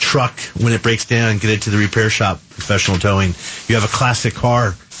truck when it breaks down and get it to the repair shop, Professional Towing. You have a classic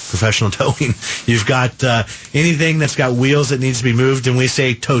car, Professional Towing. You've got anything that's got wheels that needs to be moved, and we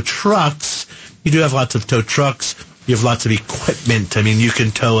say tow trucks. You do have lots of tow trucks. You have lots of equipment. I mean, you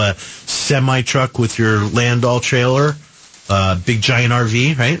can tow a semi-truck with your Landau trailer, big giant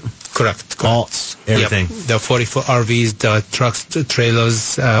RV, right? Correct. All, everything. Yep. The 40-foot RVs, the trucks, the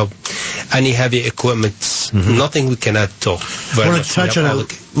trailers, any heavy equipment, nothing we cannot tow. I want to touch on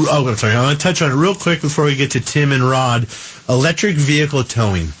it. Oh, I'm sorry. I want to touch on it real quick before we get to Tim and Rod. Electric vehicle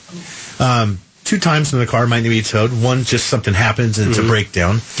towing. 2 times in the car might need to be towed. One, just something happens and it's a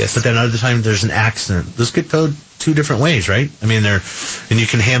breakdown. Yes. But then other time there's an accident. Those get towed 2 different ways, right? I mean, and you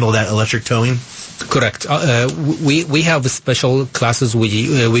can handle that electric towing. Correct. We have special classes.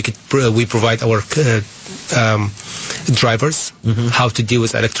 We provide our drivers how to deal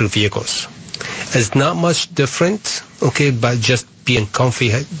with electric vehicles. It's not much different, okay, but just being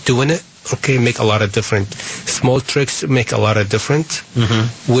comfy doing it, okay, make a lot of different. Small tricks make a lot of different.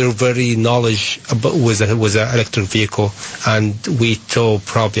 We're very knowledgeable with an electric vehicle, and we tow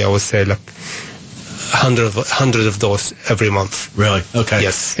probably, I would say, like 100 of those every month. Really? Okay.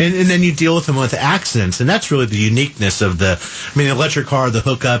 Yes. And then you deal with them with accidents, and that's really the uniqueness of the electric car, the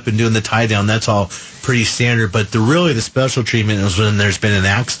hookup and doing the tie down, that's all pretty standard, but the special treatment is when there's been an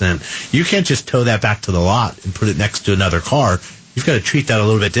accident. You can't just tow that back to the lot and put it next to another car. You've got to treat that a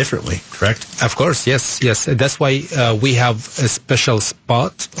little bit differently, correct? Of course, yes. That's why we have a special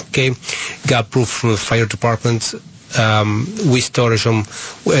spot, okay, got approved from the fire department. We storage them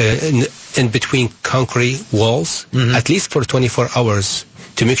in between concrete walls, at least for 24 hours,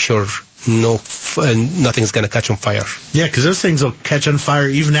 to make sure nothing's going to catch on fire. Yeah, because those things will catch on fire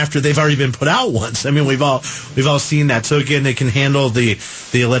even after they've already been put out once. I mean, we've all seen that. So again, they can handle the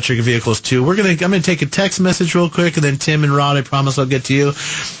electric vehicles too. I'm gonna take a text message real quick, and then Tim and Rod, I promise I'll get to you.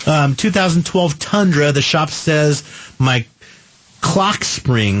 2012 Tundra. The shop says my clock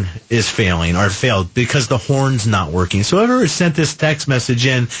spring is failing or failed because the horn's not working. So whoever sent this text message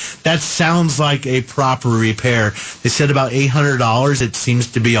in, that sounds like a proper repair. They said about $800. It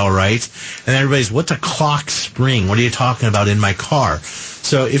seems to be all right. And everybody's, what's a clock spring? What are you talking about in my car?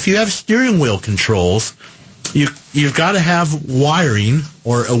 So if you have steering wheel controls, you've got to have wiring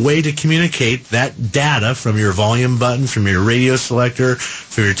or a way to communicate that data from your volume button, from your radio selector,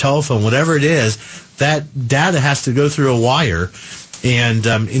 from your telephone, whatever it is. That data has to go through a wire, and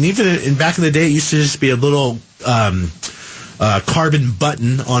even back in the day, it used to just be a little carbon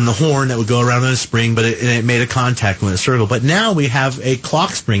button on the horn that would go around on a spring, but it made a contact when it circled. But now we have a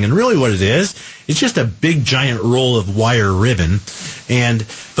clock spring, and really what it is, it's just a big giant roll of wire ribbon,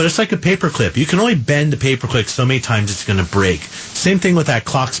 but it's like a paperclip. You can only bend a paperclip so many times it's going to break. Same thing with that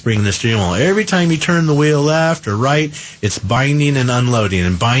clock spring in the steering wheel. Every time you turn the wheel left or right, it's binding and unloading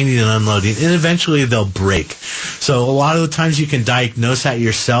and binding and unloading, and eventually they'll break. So a lot of the times you can diagnose that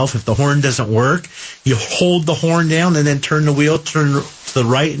yourself. If the horn doesn't work, you hold the horn down and then turn the wheel, turn to the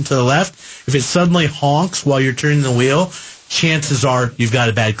right and to the left. If it suddenly honks while you're turning the wheel, chances are you've got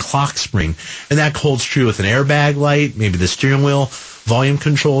a bad clock spring. And that holds true with an airbag light, maybe the steering wheel volume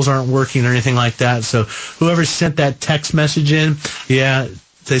controls aren't working or anything like that. So whoever sent that text message in,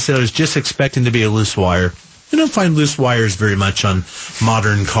 they said it was just expecting to be a loose wire. You don't find loose wires very much on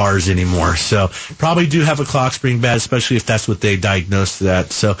modern cars anymore. So probably do have a clock spring bad, especially if that's what they diagnosed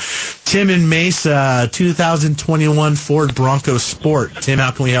that. So Tim in Mesa, 2021 Ford Bronco Sport. Tim, how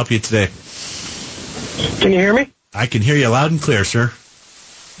can we help you today? Can you hear me? I can hear you loud and clear, sir.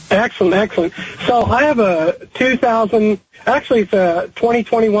 Excellent. So I have a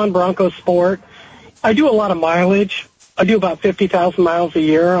 2021 Bronco Sport. I do a lot of mileage. I do about 50,000 miles a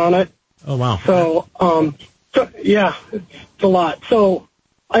year on it. Oh, wow. So yeah, it's a lot. So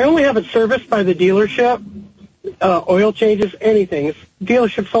I only have it serviced by the dealership, oil changes, anything.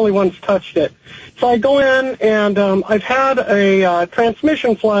 Dealership's the only one's touched it. So I go in, and I've had a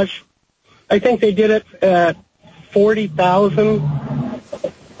transmission flush. I think they did it at 40,000,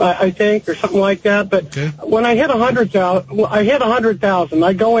 I think, or something like that. But when I hit 100,000,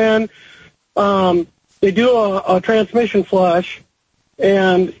 I go in, they do a transmission flush,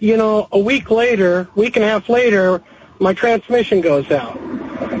 and, a week and a half later, my transmission goes out.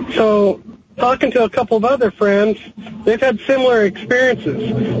 So talking to a couple of other friends, they've had similar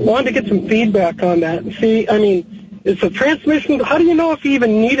experiences. Wanted to get some feedback on that and see, is a transmission, how do you know if you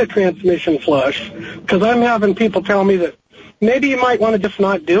even need a transmission flush? Because I'm having people tell me that maybe you might want to just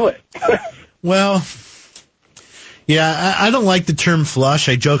not do it. Well, yeah, I don't like the term flush.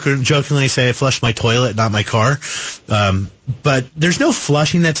 I jokingly say I flush my toilet, not my car. But there's no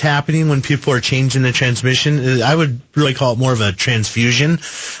flushing that's happening when people are changing the transmission. I would really call it more of a transfusion.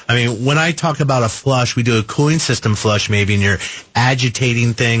 When I talk about a flush, we do a cooling system flush maybe, and you're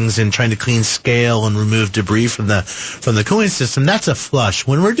agitating things and trying to clean scale and remove debris from the cooling system. That's a flush.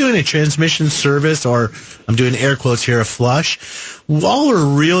 When we're doing a transmission service, or I'm doing air quotes here, a flush, all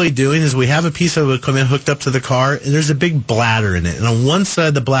we're really doing is we have a piece of equipment hooked up to the car, and there's a big bladder in it. And on one side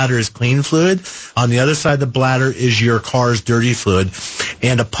of the bladder is clean fluid. On the other side of the bladder is your car's dirty fluid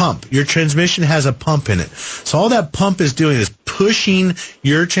and a pump. Your transmission has a pump in it. So all that pump is doing is pushing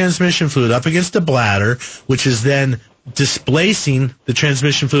your transmission fluid up against the bladder, which is then displacing the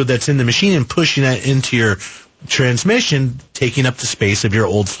transmission fluid that's in the machine and pushing that into your transmission, taking up the space of your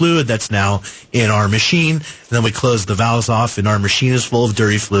old fluid that's now in our machine. And then we close the valves off, and our machine is full of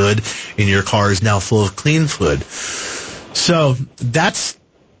dirty fluid, and your car is now full of clean fluid. So that's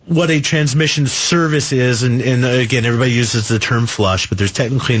what a transmission service is, and again, everybody uses the term flush, but there's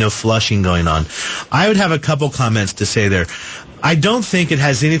technically no flushing going on. I would have a couple comments to say there. I don't think it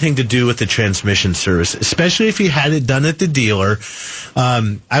has anything to do with the transmission service, especially if you had it done at the dealer.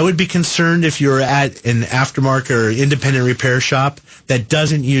 I would be concerned if you're at an aftermarket or independent repair shop that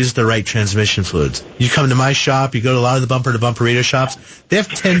doesn't use the right transmission fluids. You come to my shop, you go to a lot of the bumper-to-bumper radio shops, they have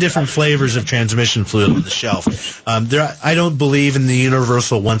 10 different flavors of transmission fluid on the shelf. I don't believe in the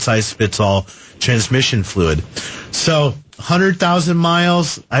universal one-size-fits-all transmission fluid. So, 100,000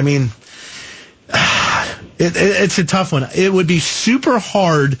 miles, I mean, it's a tough one. It would be super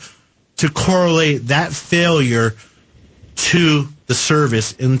hard to correlate that failure to the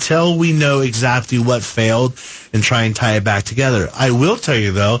service until we know exactly what failed and try and tie it back together. I will tell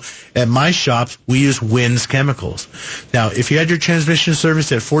you, though, at my shops, we use WINS chemicals. Now, if you had your transmission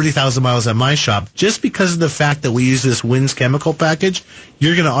service at 40,000 miles at my shop, just because of the fact that we use this WINS chemical package,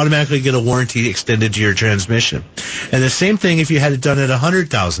 you're going to automatically get a warranty extended to your transmission. And the same thing if you had it done at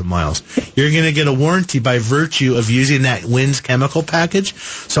 100,000 miles. You're going to get a warranty by virtue of using that WINS chemical package.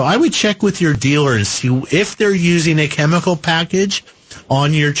 So I would check with your dealer and see if they're using a chemical package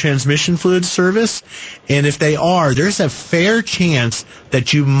on your transmission fluid service, and if they are, there's a fair chance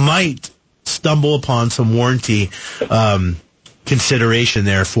that you might stumble upon some warranty consideration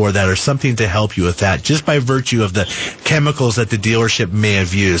there for that, or something to help you with that, just by virtue of the chemicals that the dealership may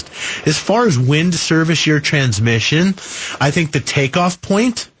have used. As far as when to service your transmission, I think the takeoff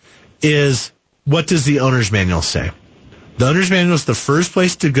point is, what does the owner's manual say? The owner's manual is the first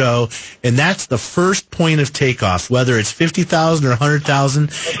place to go, and that's the first point of takeoff, whether it's 50,000 or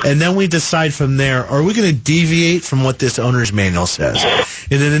 100,000, and then we decide from there, are we going to deviate from what this owner's manual says?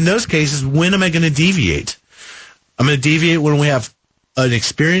 And then in those cases, when am I going to deviate? I'm going to deviate when we have an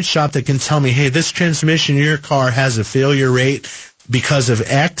experienced shop that can tell me, hey, this transmission in your car has a failure rate because of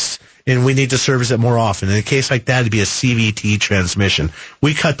X, and we need to service it more often. In a case like that, it'd be a CVT transmission.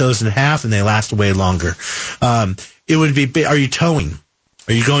 We cut those in half, and they last way longer. It would be, are you towing?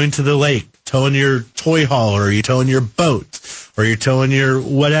 Are you going to the lake, towing your toy hauler? Are you towing your boat? Or you're towing your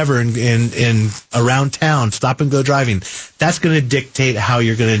whatever in around town, stop and go driving? That's going to dictate how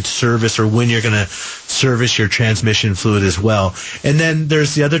you're going to service, or when you're going to service your transmission fluid as well. And then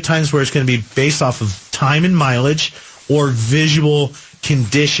there's the other times where it's going to be based off of time and mileage or visual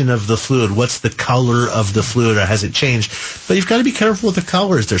condition of the fluid. What's the color of the fluid, or has it changed? But you've got to be careful with the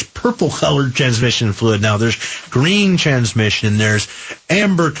colors. There's purple colored transmission fluid now. There's green transmission. There's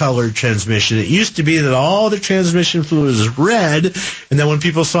amber colored transmission. It used to be that all the transmission fluid was red, and then when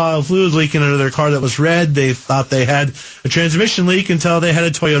people saw a fluid leaking under their car that was red, they thought they had a transmission leak until they had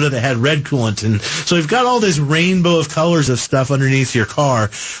a Toyota that had red coolant. And so you've got all this rainbow of colors of stuff underneath your car,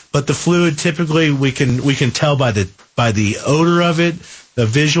 but the fluid typically we can tell by the odor of it, the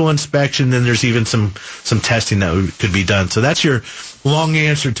visual inspection, then there's even some testing that could be done. So that's your long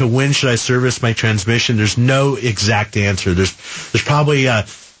answer to when should I service my transmission. There's no exact answer. There's probably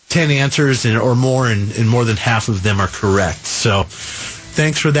 10 answers or more, and more than half of them are correct. So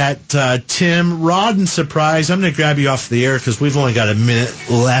thanks for that, Tim. Rod and Surprise, I'm going to grab you off the air because we've only got a minute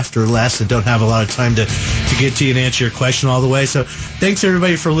left or less and don't have a lot of time to get to you and answer your question all the way. So thanks,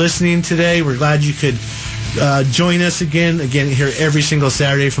 everybody, for listening today. We're glad you could join us again here every single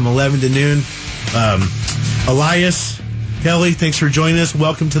Saturday from 11 to noon. Elias, Kelly, thanks for joining us.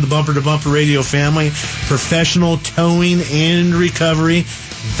 Welcome to the Bumper to Bumper Radio family. Professional towing and recovery,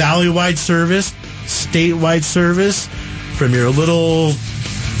 valley-wide service, statewide service, from your little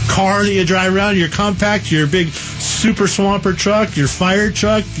car that you drive around, your compact, your big super swamper truck, your fire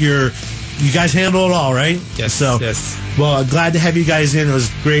truck, you guys handle it all, right? Yes. So, yes. Well, glad to have you guys in. It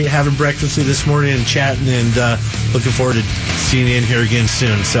was great having breakfast with you this morning and chatting, and looking forward to seeing you in here again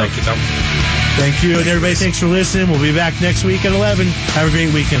soon. So, thank you, Tom. Thank you, and everybody, thanks for listening. We'll be back next week at 11. Have a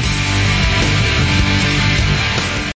great weekend.